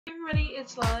Hey everybody,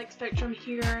 it's Lilacspectrum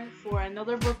here for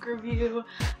another book review.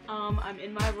 I'm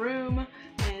in my room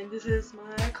and this is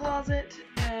my closet,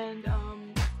 and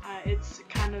it's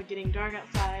kind of getting dark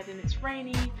outside and it's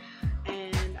rainy,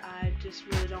 and I just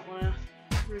really don't want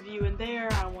to review in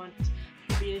there. I want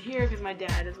to be in here because my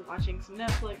dad is watching some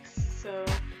Netflix, so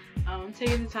I'm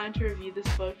taking the time to review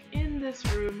this book in this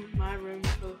room, my room,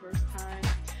 for the first time.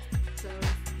 So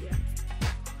yeah.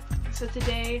 So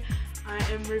today I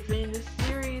am reviewing this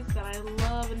series that I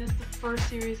love, and it's the first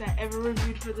series I ever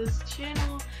reviewed for this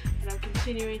channel, and I'm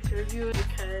continuing to review it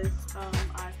because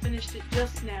I finished it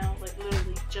just now, like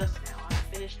literally just now. I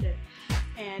finished it,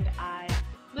 and I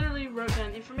literally wrote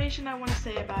down information I want to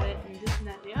say about it, and this and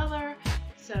that and the other,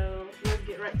 so we'll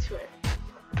get right to it.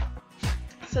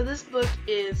 So this book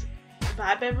is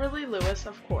by Beverly Lewis,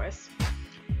 of course,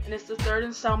 and it's the third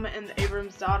installment in the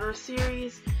Abram's Daughter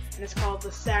series, and it's called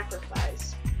The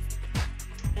Sacrifice.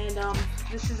 And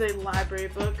this is a library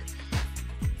book,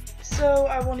 so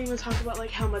I won't even talk about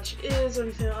like how much it is or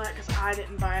anything like that because I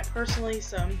didn't buy it personally.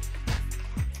 So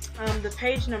the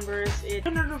page number is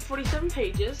 247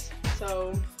 pages,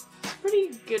 so it's a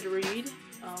pretty good read.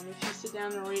 If you sit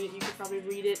down and read it, you could probably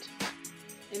read it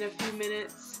in a few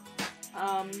minutes,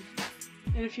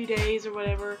 in a few days or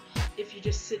whatever, if you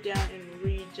just sit down and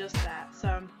read just that.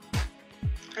 So,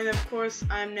 and of course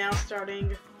I'm now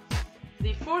starting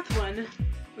the fourth one,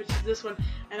 which is this one,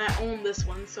 and I own this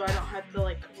one, so I don't have to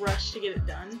like rush to get it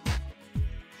done.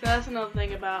 So that's another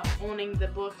thing about owning the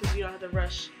book, is you don't have to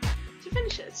rush to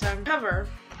finish it. So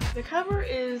the cover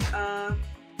is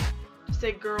just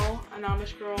a girl, an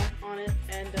Amish girl on it,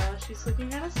 and she's looking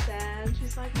kind of sad.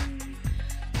 She's like,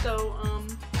 So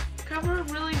the cover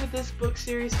really with this book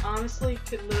series honestly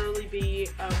could literally be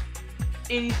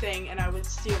anything, and I would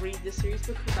still read this series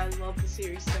because I love the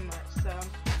series so much. So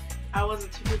I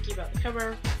wasn't too picky about the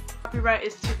cover. Copyright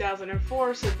is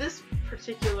 2004, so this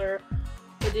particular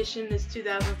edition is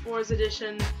 2004's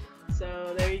edition,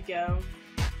 so there you go.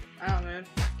 I don't know.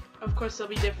 Of course they'll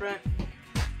be different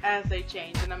as they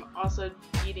change, and I'm also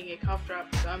eating a cough drop,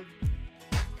 so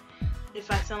if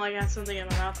I sound like I have something in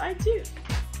my mouth, I do.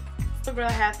 That's what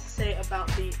I have to say about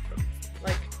the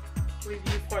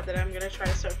review part that I'm going to try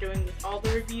to start doing with all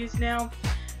the reviews now.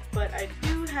 But I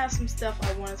do have some stuff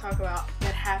I want to talk about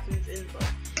that happens in the book.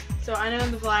 So I know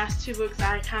in the last two books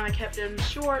I kind of kept them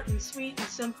short and sweet and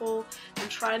simple and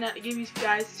try not to give you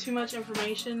guys too much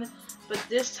information, but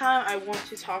this time I want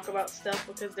to talk about stuff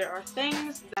because there are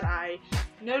things that I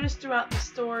noticed throughout the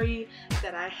story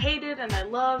that I hated and I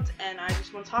loved, and I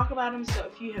just want to talk about them. So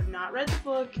if you have not read the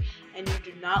book and you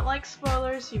do not like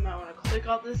spoilers, you might want to click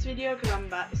off this video because I'm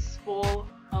about to spoil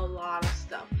a lot of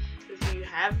stuff. If you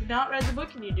have not read the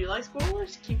book and you do like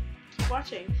spoilers, keep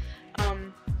watching.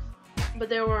 But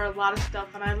there were a lot of stuff,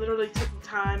 and I literally took the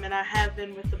time, and I have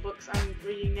been with the books I'm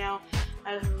reading now.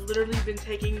 I've literally been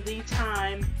taking the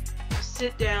time to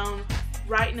sit down,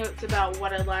 write notes about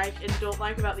what I like and don't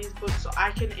like about these books so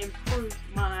I can improve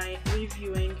my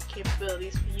reviewing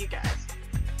capabilities for you guys.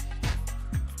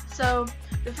 So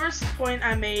the first point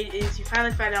I made is you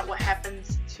finally find out what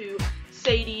happens to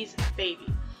Sadie's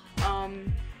baby.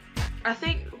 I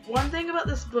think one thing about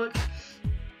this book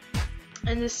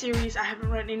and this series, I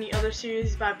haven't read any other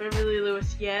series by Beverly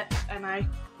Lewis yet, and I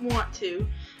want to,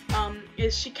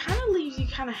 is she kind of leaves you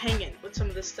kind of hanging with some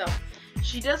of this stuff.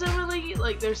 She doesn't really,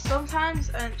 like, there's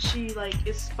sometimes and she, like,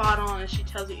 is spot on and she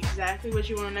tells you exactly what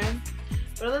you want to know,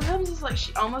 but other times it's like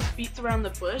she almost beats around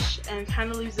the bush and kind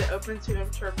of leaves it open to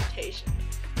interpretation.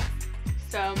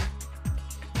 So,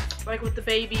 like with the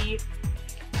baby,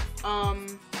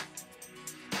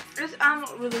 I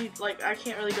don't really, like, I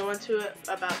can't really go into it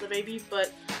about the baby,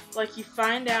 but, like, you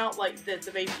find out, like, that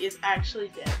the baby is actually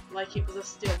dead, like, it was a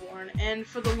stillborn, and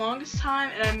for the longest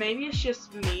time, and maybe it's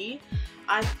just me,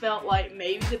 I felt like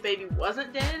maybe the baby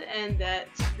wasn't dead, and that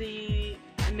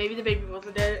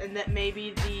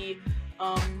maybe the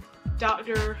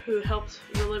doctor who helped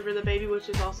deliver the baby, which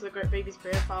is also the baby's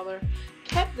grandfather,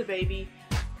 kept the baby,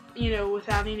 you know,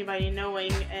 without anybody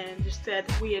knowing, and just said,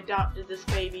 we adopted this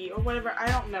baby, or whatever. I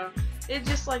don't know. It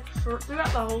just, like, throughout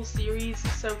the whole series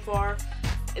so far,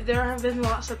 there have been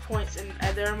lots of points, and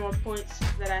there are more points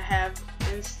that I have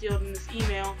instilled in this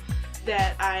email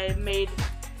that I made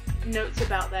notes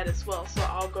about that as well. So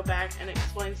I'll go back and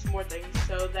explain some more things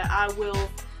so that I will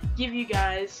give you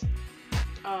guys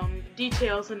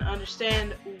details and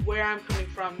understand where I'm coming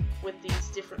from with these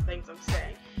different things I'm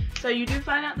saying. So you do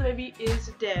find out the baby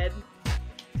is dead.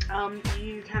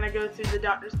 You kind of go through the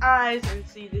doctor's eyes and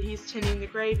see that he's tending the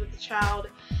grave of the child,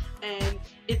 and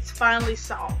it's finally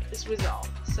solved. It's resolved.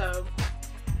 So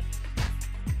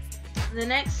The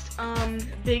next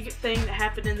big thing that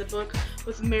happened in the book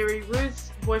was Mary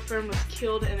Ruth's boyfriend was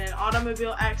killed in an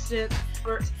automobile accident,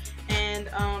 and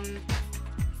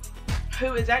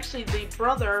who is actually the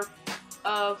brother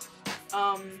of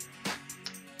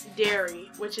Derry,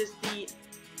 which is the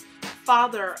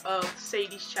father of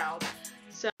Sadie's child.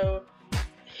 So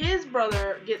his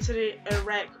brother gets in a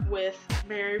wreck with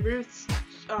Mary Ruth's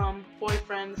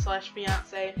boyfriend slash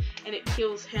fiance, and it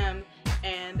kills him,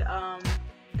 and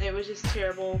it was just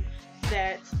terrible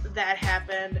that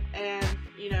happened. And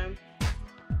you know,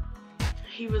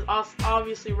 he was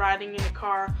obviously riding in a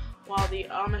car while the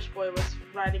Amish boy was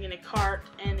riding in a cart,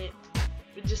 and it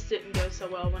just didn't go so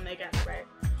well when they got wrecked.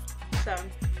 So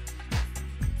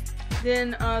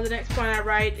then the next point I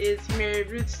write is Mary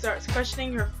Ruth starts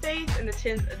questioning her faith and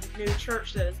attends a new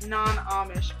church that is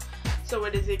non-Amish. So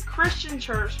it is a Christian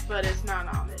church, but it's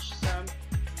non-Amish. So,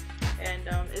 and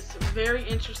it's very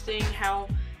interesting how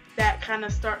that kind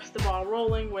of starts the ball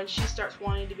rolling when she starts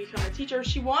wanting to become a teacher.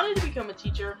 She wanted to become a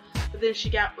teacher, but then she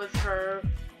got with her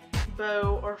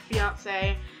beau or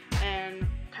fiance and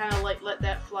kind of like let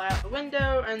that fly out the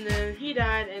window, and then he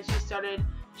died and she started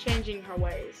changing her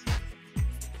ways.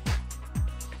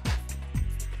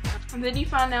 And then you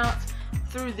find out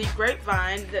through the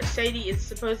grapevine that Sadie is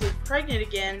supposedly pregnant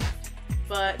again,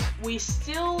 but we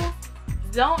still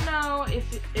don't know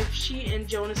if she and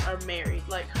Jonas are married.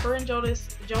 Like, her and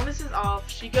Jonas is off,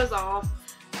 she goes off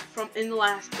from in the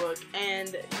last book,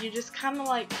 and you just kind of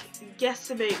like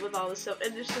guesstimate with all this stuff,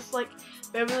 and it's just like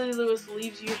Beverly Lewis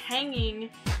leaves you hanging.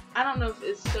 I don't know if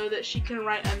it's so that she can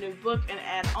write a new book and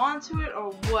add on to it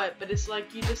or what, but it's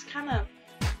like you just kind of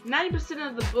 90%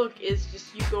 of the book is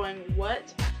just you going,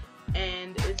 what?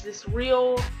 And is this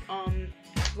real?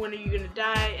 When are you gonna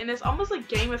die? And it's almost like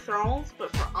Game of Thrones,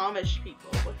 but for Amish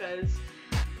people, because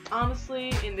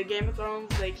honestly, in the Game of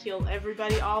Thrones, they kill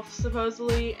everybody off,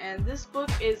 supposedly, and this book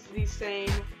is the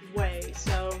same way.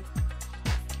 So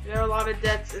there are a lot of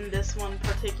deaths in this one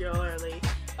particularly.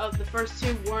 The first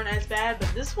two weren't as bad,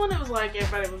 but this one, it was like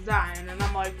everybody was dying, and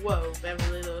I'm like, whoa,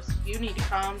 Beverly Lewis, you need to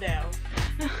calm down.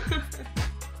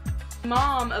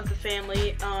 Mom of the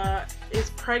family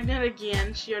is pregnant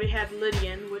again. She already had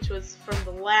Lydian, which was from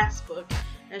the last book,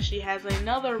 and she has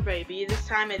another baby. This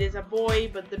time it is a boy,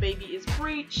 but the baby is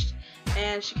breached,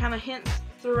 and she kind of hints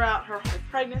throughout her whole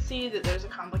pregnancy that there's a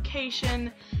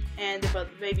complication, but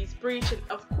the baby's breached, and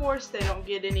of course they don't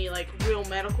get any like real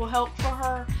medical help for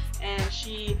her, and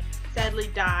she sadly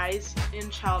dies in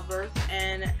childbirth,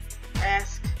 and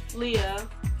asks Leah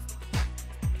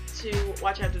to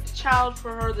watch after the child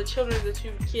for her, the children, the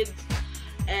two kids,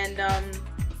 and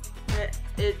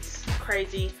it's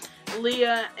crazy.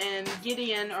 Leah and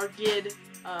Gideon, or Gid,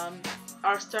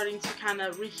 are starting to kind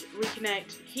of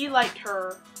reconnect. He liked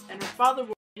her, and her father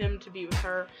wanted him to be with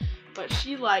her, but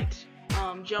she liked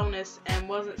Jonas and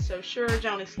wasn't so sure.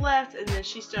 Jonas left, and then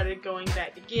she started going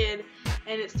back to Gid,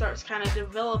 and it starts kind of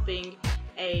developing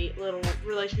a little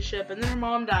relationship, and then her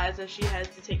mom dies, and she has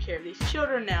to take care of these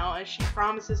children now, and she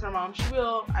promises her mom she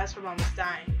will, as her mom is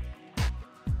dying.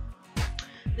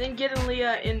 Then Gid and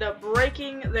Leah end up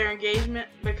breaking their engagement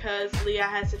because Leah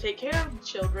has to take care of the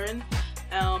children,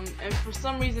 and for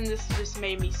some reason this just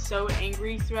made me so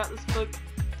angry throughout this book,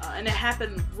 and it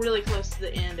happened really close to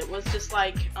the end. It was just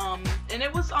like, and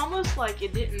it was almost like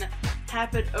it didn't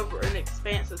happen over an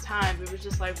expanse of time. It was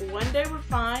just like one day we're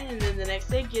fine, and then the next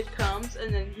day Gid comes,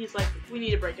 and then he's like, we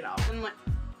need to break it off. And I'm like,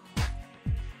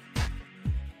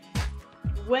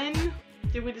 when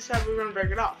did we decide we were gonna break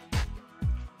it off?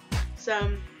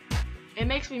 So it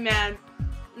makes me mad.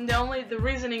 And the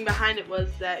reasoning behind it was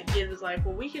that Gid was like,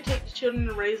 well, we could take the children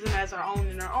and raise them as our own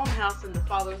in our own house, and the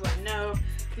father was like, no,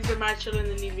 these are my children,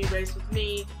 they need to be raised with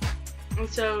me. And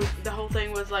so the whole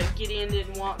thing was like Gideon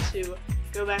didn't want to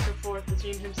go back and forth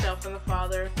between himself and the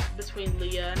father, between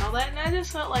Leah and all that, and I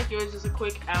just felt like it was just a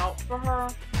quick out for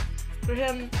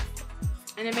him,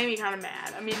 and it made me kind of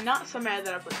mad. I mean, not so mad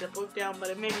that I put the book down, but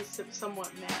it made me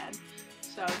somewhat mad.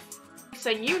 So,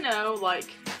 you know,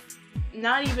 like,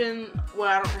 not even, well,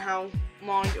 I don't know how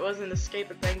long it was in the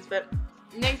scape of things, but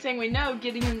next thing we know,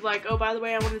 Gideon's like, oh, by the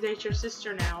way, I want to date your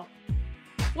sister now.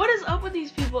 What is up with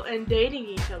these people and dating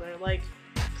each other? Like,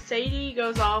 Sadie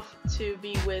goes off to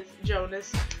be with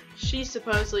Jonas. She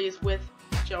supposedly is with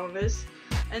Jonas.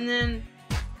 And then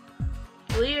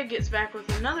Leah gets back with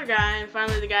another guy, and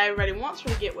finally the guy everybody wants her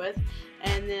to get with.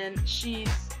 And then she's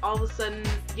all of a sudden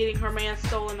getting her man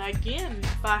stolen again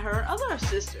by her other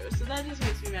sister. So that just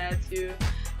makes me mad too,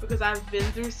 because I've been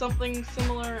through something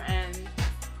similar, and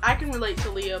I can relate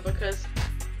to Leah because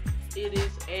it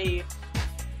is a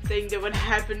thing that would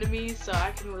happen to me, so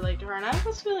I can relate to her. And I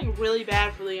was feeling really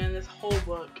bad for Leah in this whole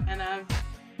book, and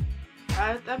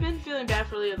I've been feeling bad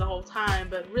for Leah the whole time,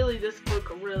 but really this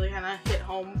book really kind of hit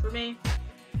home for me.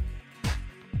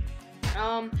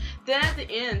 Then at the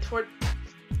end,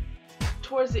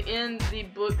 towards the end, the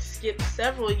book skips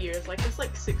several years, like it's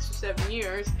like 6 or 7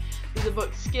 years. The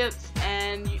book skips,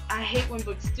 and I hate when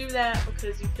books do that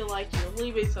because you feel like you're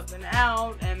leaving something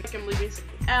out, and I'm leaving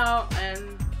something out,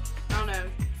 and I don't know.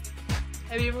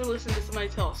 Have you ever listened to somebody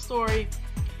tell a story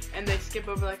and they skip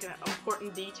over like an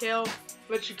important detail,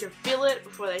 but you can feel it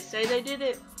before they say they did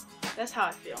it? That's how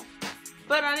I feel.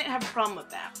 But I didn't have a problem with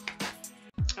that.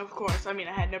 Of course, I mean,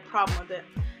 I had no problem with it.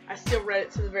 I still read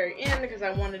it to the very end because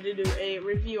I wanted to do a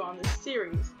review on this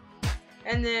series.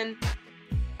 And then,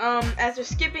 after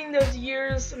skipping those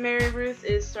years, Mary Ruth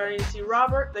is starting to see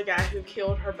Robert, the guy who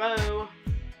killed her beau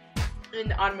in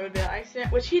the automobile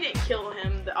accident, which he didn't kill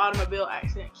him, the automobile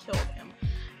accident killed him.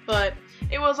 But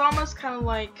it was almost kind of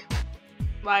like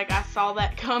I saw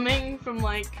that coming from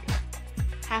like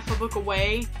half a book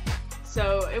away.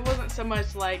 So it wasn't so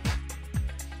much like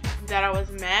that I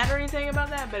was mad or anything about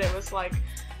that, but it was like,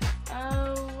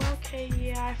 oh, okay,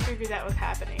 yeah, I figured that was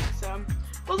happening. So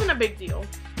it wasn't a big deal.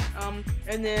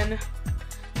 And then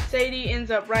Sadie ends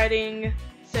up writing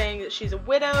saying that she's a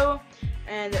widow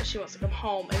and that she wants to come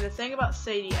home. And the thing about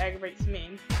Sadie aggravates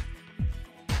me.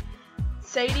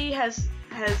 Sadie has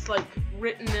like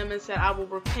written them and said, I will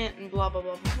repent and blah blah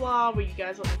blah blah blah, will you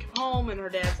guys let me come home? And her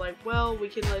dad's like, well, we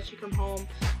can let you come home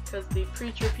because the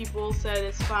preacher people said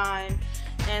it's fine.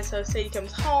 And so Sadie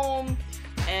comes home,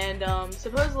 and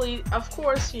supposedly, of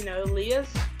course, you know,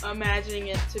 Leah's imagining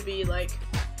it to be like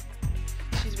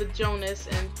she's with Jonas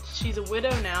and she's a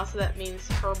widow now, so that means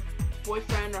her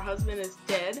boyfriend or husband is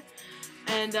dead.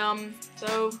 And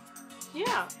so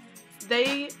yeah,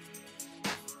 they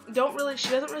don't really, she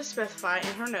doesn't really specify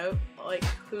in her note like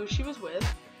who she was with.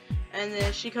 And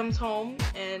then she comes home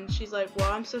and she's like,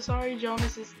 well, I'm so sorry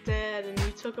Jonas is dead, and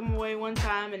you took him away one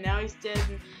time and now he's dead.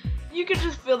 And you could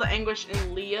just feel the anguish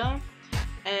in Leah.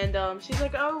 And she's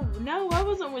like, oh no, I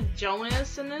wasn't with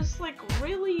Jonas. And it's like,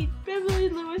 really, Beverly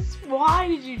Lewis, why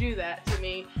did you do that to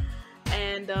me?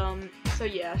 And so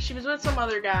yeah, she was with some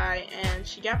other guy and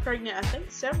she got pregnant, I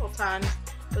think several times,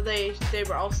 but they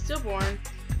were all stillborn.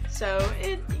 So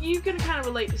you can kind of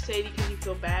relate to Sadie because you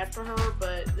feel bad for her,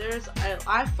 but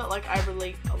I felt like I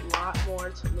relate a lot more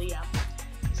to Leah.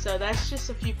 So that's just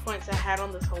a few points I had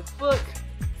on this whole book.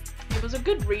 It was a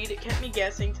good read. It kept me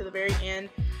guessing to the very end.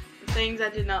 The things I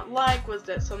did not like was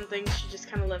that some things she just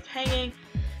kind of left hanging,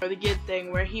 or the good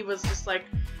thing where he was just like,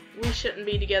 we shouldn't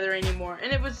be together anymore.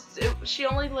 And she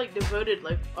only like devoted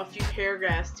like a few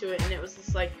paragraphs to it, and it was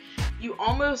just like, you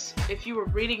almost, if you were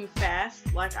reading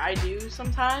fast like I do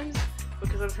sometimes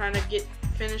because I'm trying to get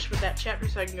finished with that chapter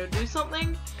so I can go do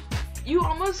something, you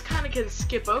almost kind of can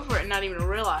skip over it and not even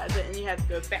realize it, and you have to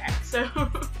go back. So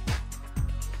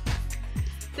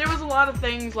there was a lot of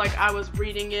things like I was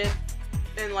reading it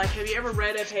and like, have you ever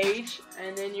read a page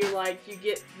and then you're like, you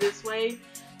get this way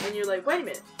and you're like, wait a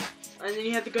minute, and then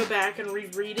you have to go back and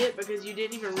reread it because you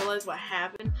didn't even realize what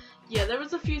happened. Yeah, there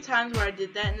was a few times where I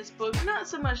did that in this book, not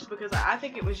so much because I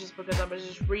think it was just because I was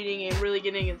just reading and really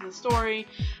getting into the story,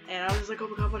 and I was like, oh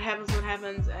my god, what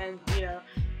happens, and you know,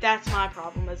 that's my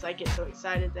problem, is I get so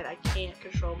excited that I can't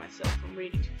control myself from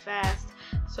reading too fast.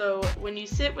 So when you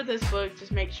sit with this book,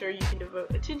 just make sure you can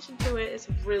devote attention to it. It's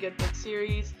a really good book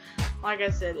series. Like I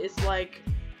said, it's like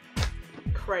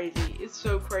crazy. It's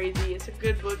so crazy. It's a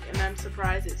good book, and I'm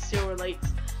surprised it still relates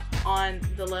on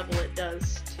the level it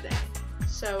does today.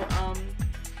 So,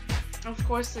 of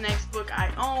course, the next book I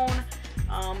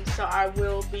own, so I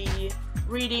will be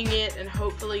reading it and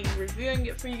hopefully reviewing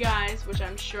it for you guys, which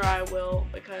I'm sure I will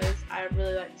because I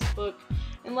really like this book.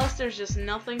 Unless there's just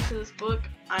nothing to this book,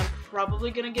 I'm probably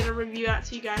going to get a review out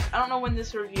to you guys. I don't know when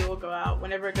this review will go out.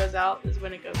 Whenever it goes out is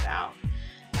when it goes out.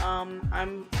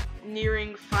 I'm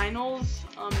nearing finals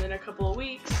in a couple of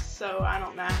weeks, so I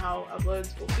don't know how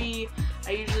uploads will be.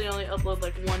 I usually only upload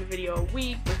like one video a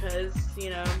week because, you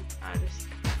know,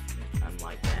 I'm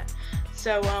like that.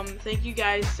 So thank you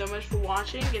guys so much for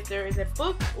watching. If there is a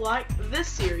book like this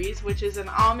series, which is an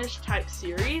Amish type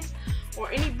series,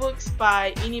 or any books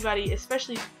by anybody,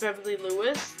 especially Beverly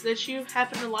Lewis, that you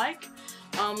happen to like,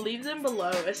 leave them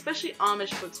below, especially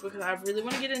Amish books, because I really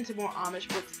want to get into more Amish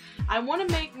books. I want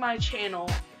to make my channel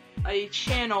a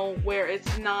channel where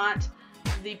it's not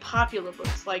the popular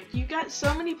books. Like, you got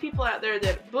so many people out there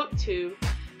that booktube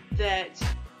that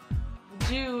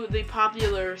do the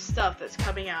popular stuff that's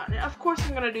coming out. And of course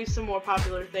I'm going to do some more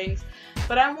popular things,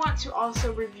 but I want to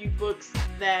also review books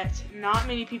that not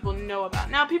many people know about.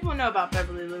 Now, people know about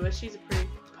Beverly Lewis. She's a pretty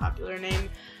popular name,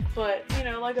 but, you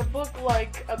know, like a book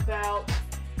like about,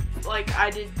 like I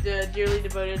did the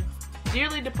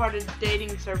Dearly Departed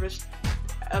dating service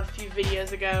a few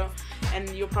videos ago, and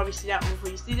you'll probably see that one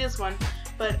before you see this one.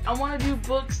 But I want to do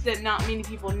books that not many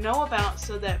people know about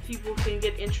so that people can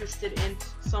get interested in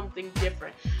something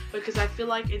different. Because I feel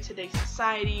like in today's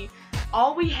society,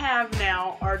 all we have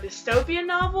now are dystopian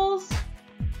novels,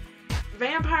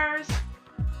 vampires,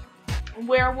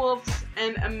 werewolves,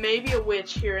 and maybe a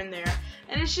witch here and there.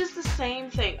 And it's just the same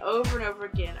thing over and over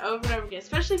again,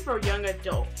 especially for young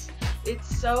adults.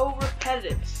 It's so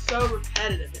repetitive,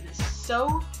 and it's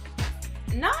so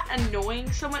not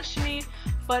annoying so much to me,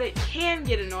 but it can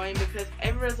get annoying because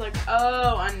everyone's like,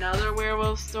 oh, another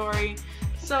werewolf story.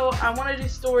 So I want to do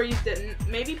stories that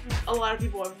maybe a lot of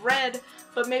people have read,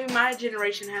 but maybe my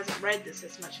generation hasn't read this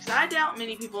as much, because I doubt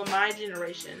many people in my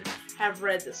generation have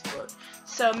read this book.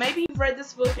 So maybe you've read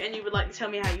this book and you would like to tell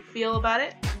me how you feel about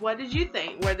it. What did you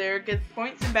think? Were there good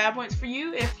points and bad points for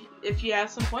you? If you have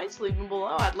some points, leave them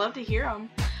below. I'd love to hear them.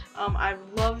 I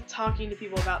love talking to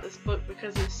people about this book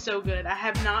because it's so good. I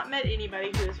have not met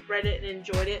anybody who has read it and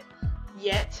enjoyed it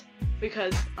yet,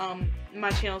 because my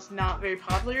channel's not very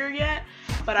popular yet,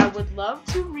 but I would love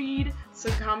to read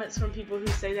some comments from people who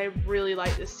say they really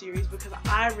like this series, because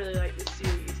I really like this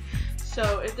series.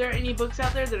 So if there are any books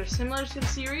out there that are similar to the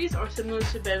series or similar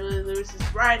to Beverly Lewis's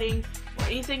writing, or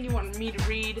anything you want me to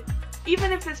read,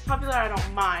 even if it's popular, I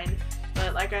don't mind.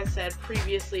 But like I said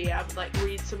previously, I would like to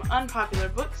read some unpopular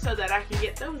books so that I can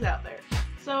get those out there.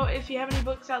 So if you have any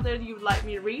books out there that you would like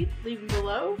me to read, leave them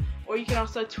below. Or you can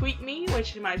also tweet me,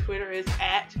 which my Twitter is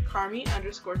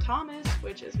 @Carmi_Thomas,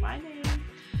 which is my name,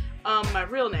 my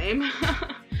real name.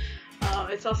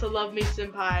 It's also Love Me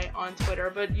Senpai on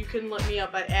Twitter, but you can look me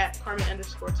up at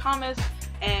 @Carmi_Thomas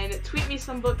and tweet me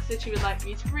some books that you would like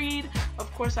me to read.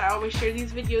 Of course, I always share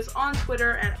these videos on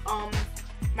Twitter and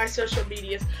my social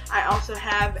medias. I also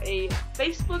have a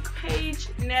Facebook page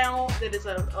now that is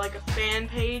like a fan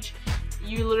page.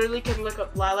 You literally can look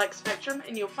up Lilacspectrum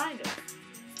and you'll find it.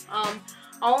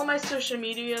 All of my social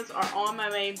medias are on my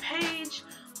main page.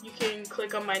 You can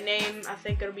click on my name. I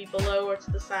think it'll be below or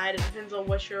to the side. It depends on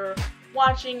what you're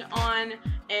watching on.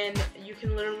 And you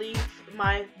can literally,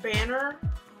 my banner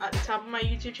at the top of my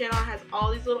YouTube channel has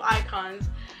all these little icons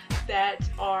that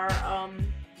are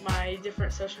my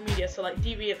different social media. So like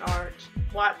DeviantArt,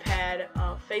 Wattpad,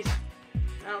 Facebook.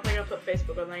 I don't think I put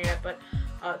Facebook on there yet, but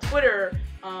Twitter,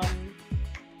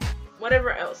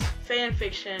 whatever else,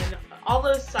 fanfiction, all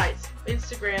those sites,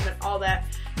 Instagram and all that,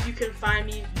 you can find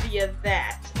me via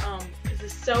that, because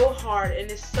it's so hard and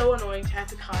it's so annoying to have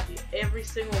to copy every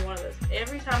single one of those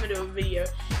every time I do a video,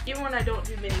 even when I don't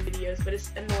do many videos, but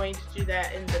it's annoying to do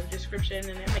that in the description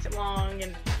and it makes it long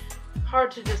and hard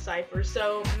to decipher.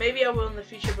 So maybe I will in the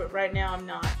future, but right now I'm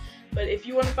not. But if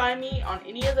you want to find me on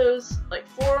any of those like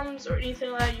forums or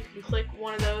anything like that, you can click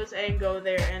one of those and go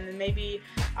there, and then maybe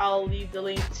I'll leave the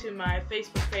link to my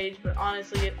Facebook page. But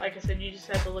honestly, like I said, you just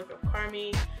have to look up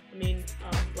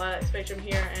Lilacspectrum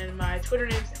here, and my Twitter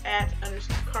name's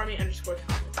 @Carmi_Thomas.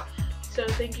 So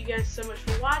thank you guys so much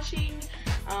for watching.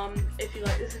 If you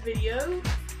like this video,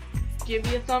 give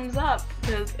me a thumbs up,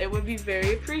 because it would be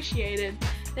very appreciated.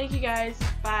 Thank you guys.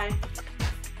 Bye.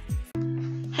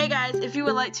 Hey guys, if you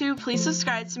would like to, please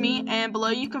subscribe to me, and below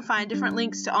you can find different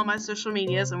links to all my social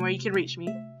medias and where you can reach me.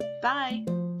 Bye!